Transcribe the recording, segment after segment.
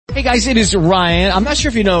Hey guys, it is Ryan. I'm not sure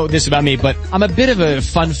if you know this about me, but I'm a bit of a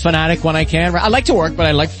fun fanatic when I can. I like to work, but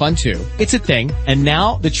I like fun too. It's a thing. And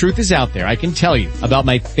now the truth is out there. I can tell you about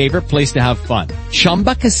my favorite place to have fun.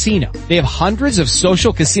 Chumba Casino. They have hundreds of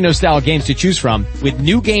social casino style games to choose from with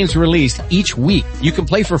new games released each week. You can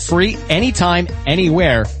play for free anytime,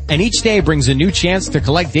 anywhere. And each day brings a new chance to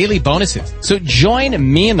collect daily bonuses. So join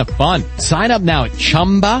me in the fun. Sign up now at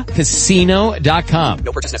ChumbaCasino.com.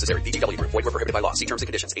 No purchase necessary. VGW Group. Void where prohibited by law. See terms and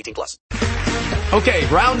conditions. 18+. Okay,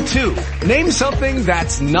 round two. Name something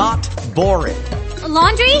that's not boring. A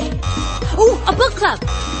laundry? Ooh, a book club.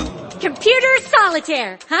 Computer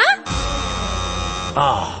solitaire, huh?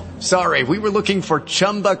 Ah, sorry. We were looking for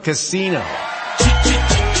Chumba Casino.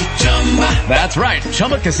 That's right.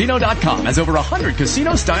 ChumbaCasino.com has over 100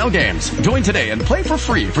 casino-style games. Join today and play for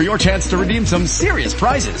free for your chance to redeem some serious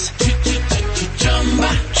prizes.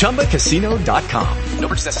 ChumbaCasino.com. No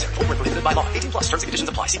purchase necessary. Void where prohibited by law. 18+. Terms and conditions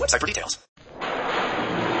apply. See website for details.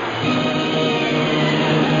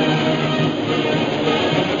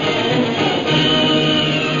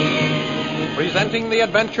 Presenting the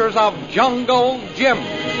adventures of Jungle Jim.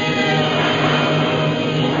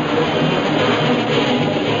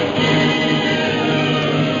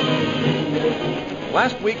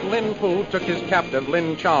 Last week, Lin Fu took his captive,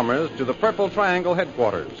 Lin Chalmers, to the Purple Triangle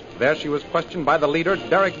headquarters. There she was questioned by the leader,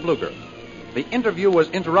 Derek Bluger. The interview was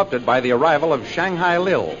interrupted by the arrival of Shanghai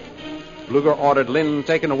Lil. Bluger ordered Lin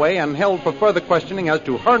taken away and held for further questioning as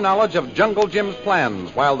to her knowledge of Jungle Jim's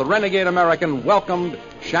plans, while the renegade American welcomed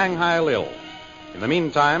Shanghai Lil. In the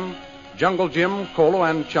meantime, Jungle Jim, Kolo,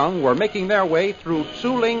 and Chung were making their way through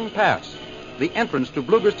Tsuling Pass, the entrance to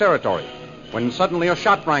Bluger's territory, when suddenly a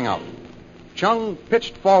shot rang out. Chung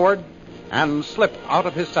pitched forward and slipped out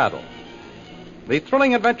of his saddle. The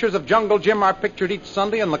thrilling adventures of Jungle Jim are pictured each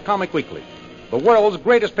Sunday in the Comic Weekly, the world's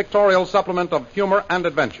greatest pictorial supplement of humor and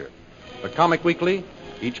adventure. The Comic Weekly,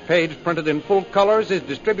 each page printed in full colors, is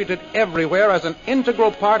distributed everywhere as an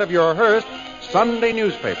integral part of your Hearst Sunday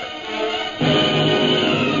newspaper.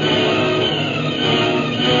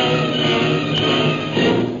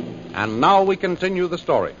 And now we continue the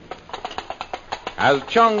story. As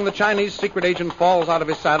Chung, the Chinese secret agent, falls out of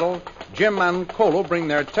his saddle, Jim and Kolo bring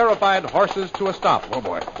their terrified horses to a stop. Whoa,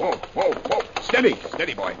 boy. Whoa. Steady,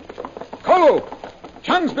 boy. Kolo!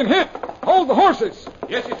 Chung's been hit. Hold the horses.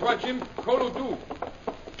 Yes, it's what Jim Kolo do.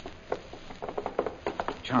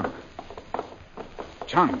 Chung.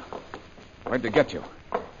 Where'd they get you?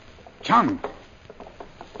 Chung.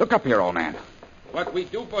 Look up here, old man. What we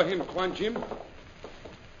do for him, Tuan Jim?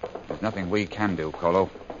 There's nothing we can do,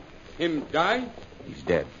 Kolo. Him die? He's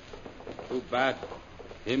dead. Too bad.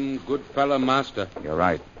 Him good fella master. You're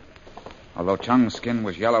right. Although Chung's skin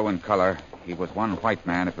was yellow in color, he was one white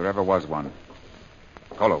man if there ever was one.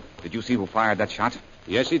 Kolo, did you see who fired that shot?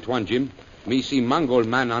 Yes, it Tuan Jim. Me see Mongol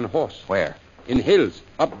man on horse. Where? In hills,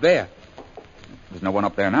 up there. There's no one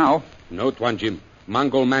up there now. No, Tuan Jim.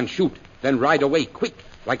 Mongol man shoot, then ride away quick,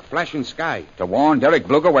 like flashing sky. To warn Derek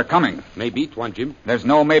Bluger we're coming. Maybe, Tuan Jim. There's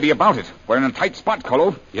no maybe about it. We're in a tight spot,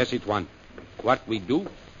 Kolo. Yes, it Tuan. What we do?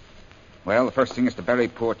 Well, the first thing is to bury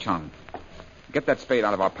poor Chung. Get that spade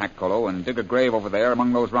out of our pack, Kolo, and dig a grave over there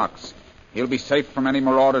among those rocks. He'll be safe from any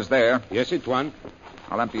marauders there. Yes, it Tuan.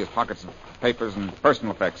 I'll empty his pockets of papers and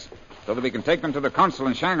personal effects so that we can take them to the consul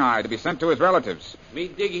in Shanghai to be sent to his relatives. Me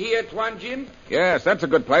dig here, Tuan Jim? Yes, that's a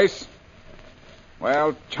good place.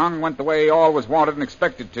 Well, Chung went the way he always wanted and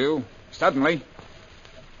expected to, suddenly.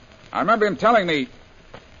 I remember him telling me,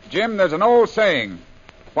 Jim, there's an old saying,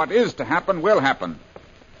 what is to happen will happen.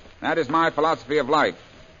 That is my philosophy of life.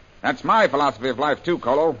 That's my philosophy of life, too,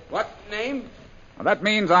 Kolo. What name? Well, that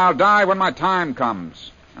means I'll die when my time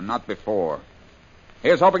comes, and not before.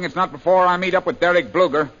 Here's hoping it's not before I meet up with Derek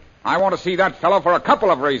Bluger. I want to see that fellow for a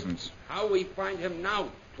couple of reasons. How we find him now,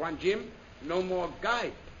 Tuan Jim? No more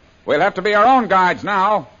guide. We'll have to be our own guides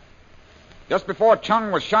now. Just before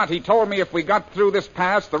Chung was shot, he told me if we got through this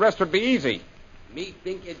pass, the rest would be easy. Me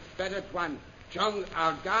think it's better, Tuan. Chung,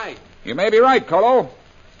 our guide. You may be right, Kolo.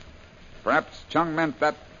 Perhaps Chung meant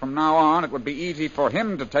that from now on it would be easy for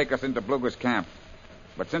him to take us into Bluger's camp.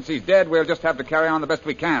 But since he's dead, we'll just have to carry on the best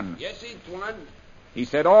we can. Yes, Tuan. He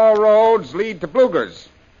said all roads lead to Bluger's.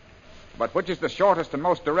 But which is the shortest and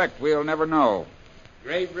most direct, we'll never know.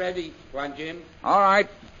 Grave ready, Tuan Jim. All right.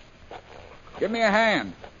 Give me a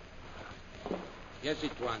hand. Yes,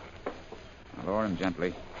 Tuan. Now, lower him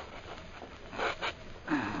gently.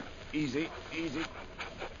 Easy.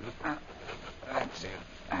 That's it.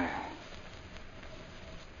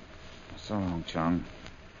 So long, Chung.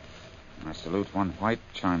 I salute one white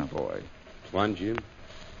China boy. Tuan Jim,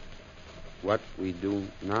 what we do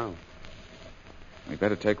now? We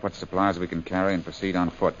better take what supplies we can carry and proceed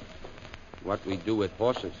on foot. What we do with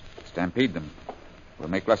horses? Stampede them. We'll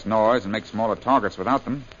make less noise and make smaller targets without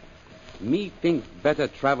them. Me think better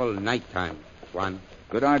travel nighttime, Juan.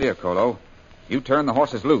 Good idea, Colo. You turn the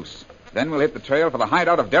horses loose. Then we'll hit the trail for the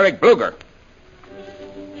hideout of Derek Bluger.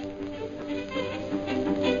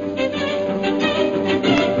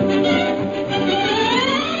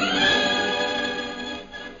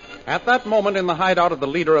 At that moment in the hideout of the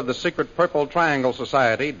leader of the secret Purple Triangle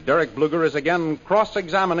Society, Derek Bluger is again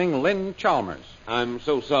cross-examining Lynn Chalmers. I'm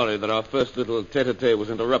so sorry that our first little tete-a-tete was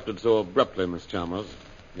interrupted so abruptly, Miss Chalmers.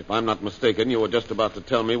 If I'm not mistaken, you were just about to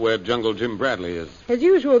tell me where Jungle Jim Bradley is. As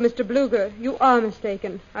usual, Mr. Bluger, you are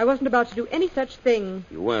mistaken. I wasn't about to do any such thing.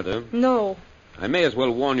 You weren't, eh? No. I may as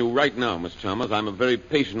well warn you right now, Miss Chalmers. I'm a very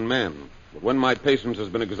patient man. But when my patience has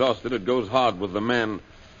been exhausted, it goes hard with the man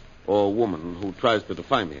or woman who tries to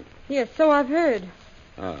defy me. Yes, so I've heard.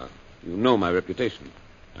 Ah, you know my reputation.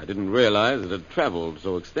 I didn't realize it had traveled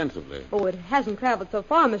so extensively. Oh, it hasn't traveled so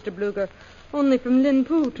far, Mr. Bluger. Only from Lin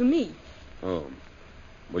Poo to me. Oh.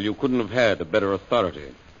 Well, you couldn't have had a better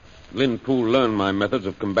authority. Lin Poo learned my methods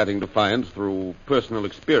of combating defiance through personal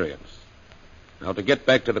experience. Now, to get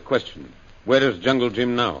back to the question, where is Jungle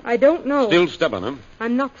Jim now? I don't know. Still stubborn, huh?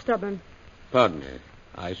 I'm not stubborn. Pardon me.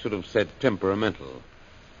 I should have said temperamental.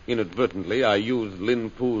 Inadvertently, I used Lin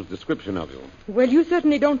Poo's description of you. Well, you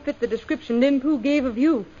certainly don't fit the description Lin Poo gave of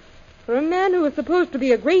you. For a man who is supposed to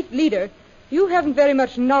be a great leader, you haven't very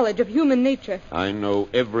much knowledge of human nature. I know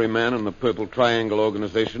every man in the Purple Triangle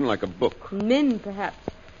organization like a book. Men, perhaps,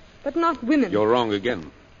 but not women. You're wrong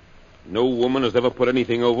again. No woman has ever put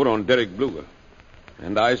anything over on Derek Bluger.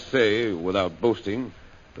 And I say, without boasting,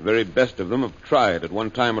 the very best of them have tried at one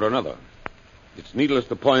time or another. It's needless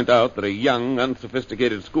to point out that a young,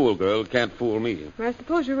 unsophisticated schoolgirl can't fool me. I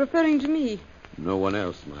suppose you're referring to me. No one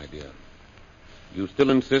else, my dear. You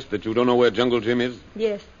still insist that you don't know where Jungle Jim is?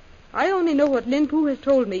 Yes. I only know what Lin Poo has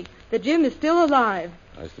told me, that Jim is still alive.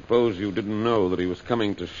 I suppose you didn't know that he was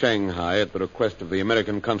coming to Shanghai at the request of the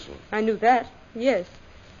American consul. I knew that, yes.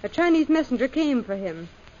 A Chinese messenger came for him.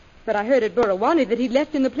 But I heard at Borawani that he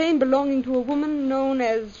left in the plane belonging to a woman known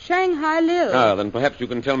as Shanghai Lil. Ah, then perhaps you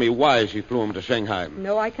can tell me why she flew him to Shanghai.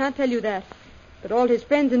 No, I can't tell you that. But all his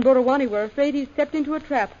friends in Borawani were afraid he stepped into a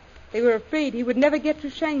trap. They were afraid he would never get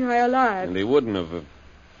to Shanghai alive. And he wouldn't have.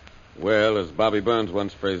 Well, as Bobby Burns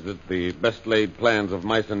once phrased it, the best-laid plans of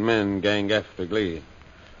mice and men gang after glee.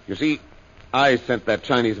 You see, I sent that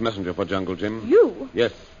Chinese messenger for Jungle Jim. You?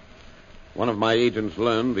 Yes. One of my agents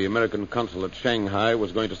learned the American consul at Shanghai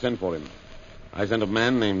was going to send for him. I sent a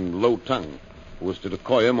man named Lo Tung, who was to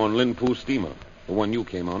decoy him on Lin Poo's steamer, the one you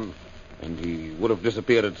came on, and he would have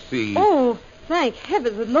disappeared at sea. Oh, thank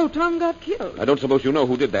heavens that Lo Tung got killed. I don't suppose you know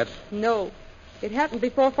who did that? No. It happened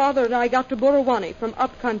before Father and I got to Borawani from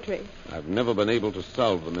up country. I've never been able to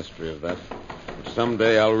solve the mystery of that. But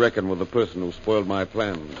someday I'll reckon with the person who spoiled my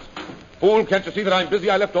plans. Fool, can't you see that I'm busy?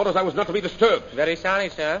 I left orders I was not to be disturbed. Very sorry,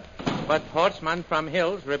 sir. But horsemen from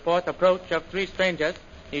Hills report approach of 3 strangers.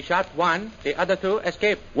 He shot one. The other 2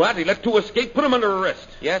 escaped. What? He let 2 escape? Put him under arrest.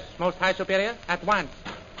 Yes, Most High Superior, at once.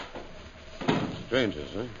 Strangers,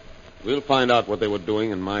 huh? We'll find out what they were doing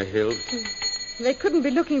in my hills. They couldn't be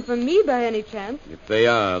looking for me by any chance. If they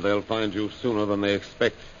are, they'll find you sooner than they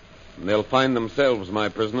expect. And they'll find themselves my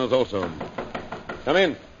prisoners also. Come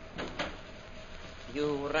in.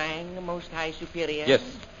 You rang, Most High Superior? Yes.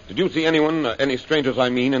 Did you see anyone, any strangers, I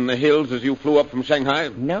mean, in the hills as you flew up from Shanghai?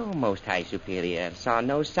 No, Most High Superior. Saw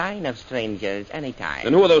no sign of strangers any time.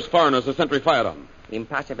 Then who are those foreigners the sentry fired on?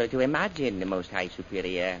 Impossible to imagine, Most High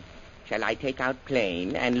Superior. Shall I take out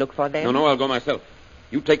plane and look for them? No, I'll go myself.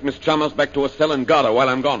 You take Miss Chalmers back to her cell and guard her while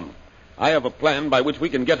I'm gone. I have a plan by which we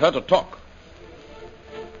can get her to talk.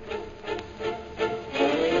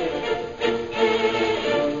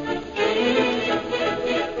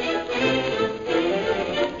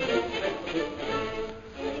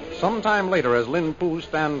 Sometime later, as Lin Poo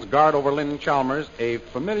stands guard over Lynn Chalmers, a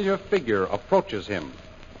familiar figure approaches him.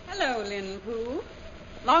 Hello, Lin Poo.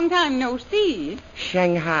 Long time no see.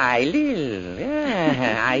 Shanghai Lil.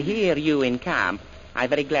 I hear you in camp. I'm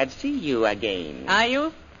very glad to see you again. Are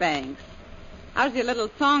you? Thanks. How's your little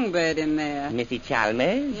songbird in there? Missy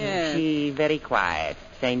Chalmers? Yes. She very quiet.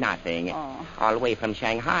 Say nothing. Oh. All the way from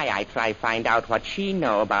Shanghai, I try find out what she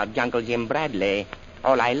know about Jungle Jim Bradley.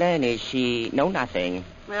 All I learn is she know nothing.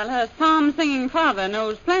 Well, her psalm-singing father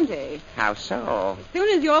knows plenty. How so? As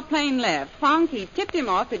soon as your plane left, Fonky tipped him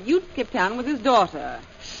off that you'd skip town with his daughter.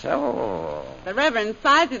 So? The Reverend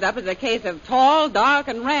sized it up as a case of tall, dark,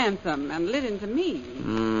 and ransom, and lit into me.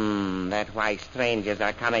 That's why strangers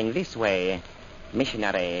are coming this way.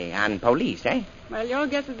 Missionary and police, eh? Well, your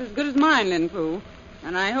guess is as good as mine, Lin Fu.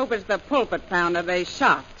 And I hope it's the pulpit pounder they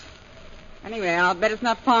shot. Anyway, I'll bet it's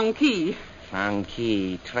not Fong Ki. Fong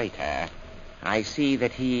Ki, traitor. I see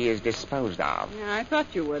that he is disposed of. Yeah, I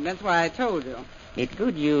thought you would. That's why I told you. It's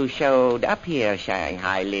good you showed up here,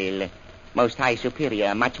 Shanghai Lil. Most High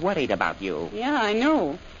Superior much worried about you. Yeah, I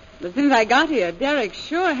know. But since I got here, Derek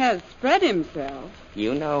sure has spread himself.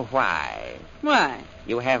 You know why. Why?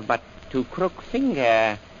 You have but to crook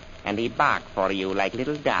finger, and he bark for you like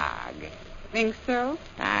little dog. Think so?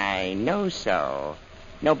 I know so.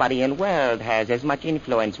 Nobody in world has as much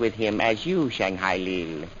influence with him as you, Shanghai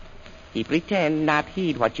Lil. He pretend not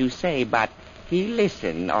heed what you say, but he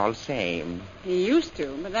listen all same. He used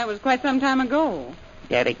to, but that was quite some time ago.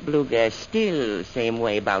 Derek Bluger still same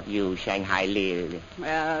way about you, Shanghai Lil.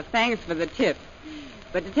 Well, thanks for the tip.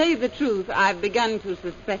 But to tell you the truth, I've begun to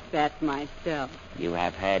suspect that myself. You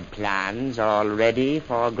have had plans already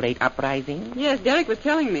for a great uprising? Yes, Derek was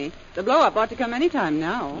telling me. The blow-up ought to come any time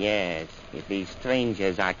now. Yes, if these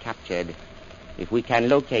strangers are captured. If we can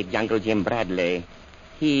locate Jungle Jim Bradley.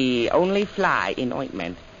 He only fly in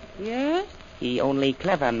ointment. Yes? He only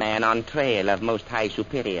clever man on trail of Most High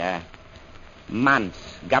Superior. Months,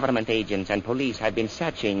 government agents and police have been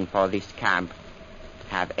searching for this camp.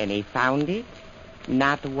 Have any found it?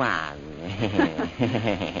 Not one.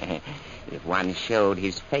 If one showed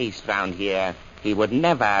his face round here, he would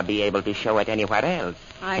never be able to show it anywhere else.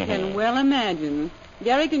 I can well imagine.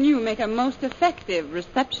 Derek and you make a most effective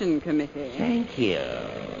reception committee. Thank you.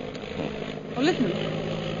 Oh, listen.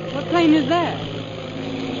 What plane is that?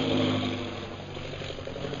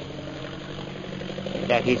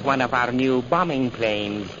 That is one of our new bombing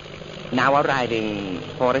planes, now arriving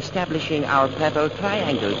for establishing our Purple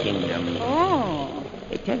Triangle Kingdom. Oh.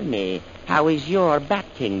 Tell me, how is your Bat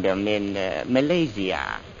Kingdom in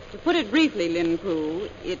Malaysia? To put it briefly, Lin Fu,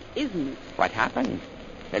 it isn't. What happened?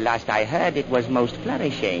 The last I heard, it was most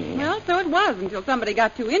flourishing. Well, so it was until somebody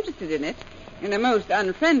got too interested in it in a most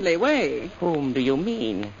unfriendly way. Whom do you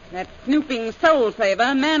mean? That snooping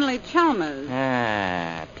soul-saver, Manly Chalmers.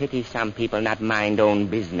 Ah, pity some people not mind own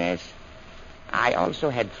business. I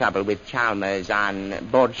also had trouble with Chalmers on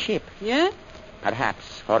board ship. Yeah?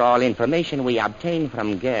 Perhaps for all information we obtained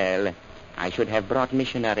from girl, I should have brought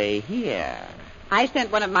missionary here. I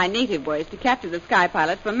sent one of my native boys to capture the sky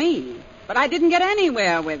pilot for me, but I didn't get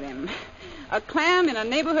anywhere with him. A clam in a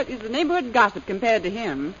neighborhood is a neighborhood gossip compared to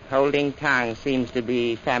him. Holding tongue seems to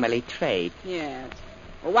be family trait. Yes.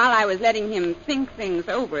 Well, while I was letting him think things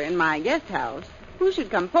over in my guest house, who should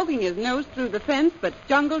come poking his nose through the fence but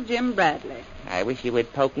Jungle Jim Bradley? I wish he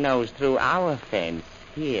would poke nose through our fence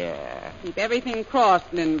here. Keep everything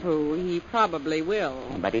crossed, Lin Fu. He probably will.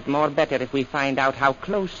 But it's more better if we find out how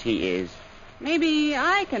close he is. Maybe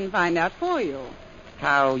I can find out for you.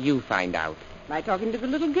 How you find out? By talking to the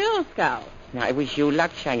little Girl Scout. I wish you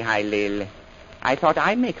luck, Shanghai Lil. I thought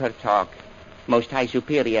I make her talk. Most High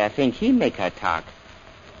Superior think he make her talk.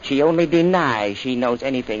 She only denies she knows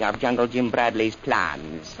anything of Jungle Jim Bradley's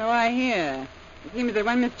plans. So I hear. It seems that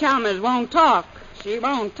when Miss Chalmers won't talk, she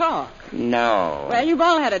won't talk. No. Well, you've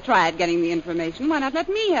all had a try at getting the information. Why not let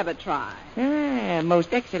me have a try?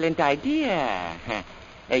 Most excellent idea.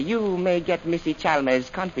 You may get Missy Chalmers'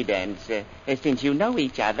 confidence, since you know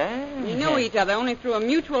each other. We know each other only through a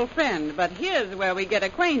mutual friend, but here's where we get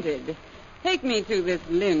acquainted. Take me to this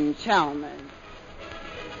Lynn Chalmers.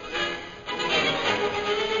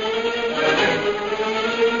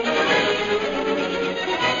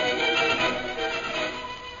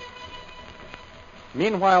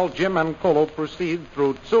 Meanwhile, Jim and Kolo proceed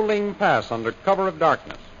through Tsuling Pass under cover of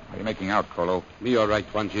darkness. What are you making out, Kolo? Me all right,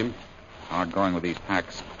 Tuan Jim. Hard going with these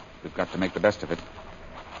packs. We've got to make the best of it.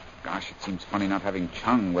 Gosh, it seems funny not having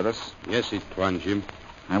Chung with us. Yes, it, Tuan Jim.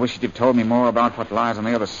 I wish you'd have told me more about what lies on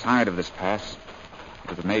the other side of this pass.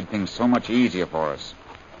 It would have made things so much easier for us.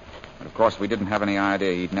 But, of course, we didn't have any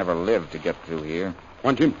idea he'd never live to get through here.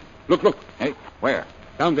 Tuan Jim, look. Hey, where?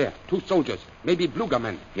 Down there, 2 soldiers. Maybe Bluger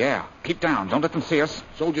men. Yeah, keep down. Don't let them see us.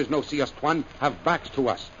 Soldiers no see us, Tuan. Have backs to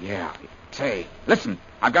us. Yeah. Say, listen.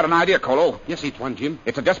 I've got an idea, Kolo. Yes, Tuan Jim.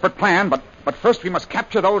 It's a desperate plan, but first we must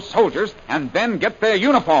capture those soldiers and then get their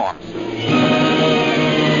uniforms.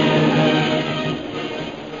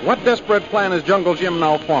 What desperate plan is Jungle Jim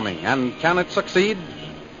now forming, and can it succeed?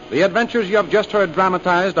 The adventures you have just heard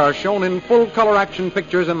dramatized are shown in full-color action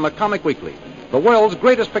pictures in the Comic Weekly, the world's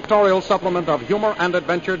greatest pictorial supplement of humor and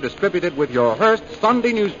adventure, distributed with your Hearst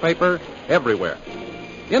Sunday newspaper everywhere.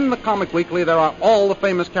 In the Comic Weekly, there are all the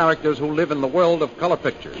famous characters who live in the world of color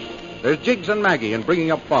pictures. There's Jiggs and Maggie in Bringing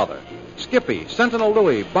Up Father, Skippy, Sentinel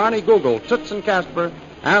Louie, Barney Google, Toots and Casper,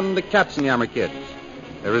 and the Katzenjammer Kids.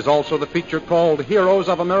 There is also the feature called Heroes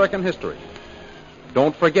of American History.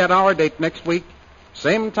 Don't forget our date next week,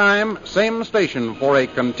 same time, same station, for a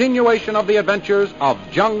continuation of the adventures of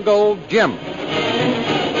Jungle Jim.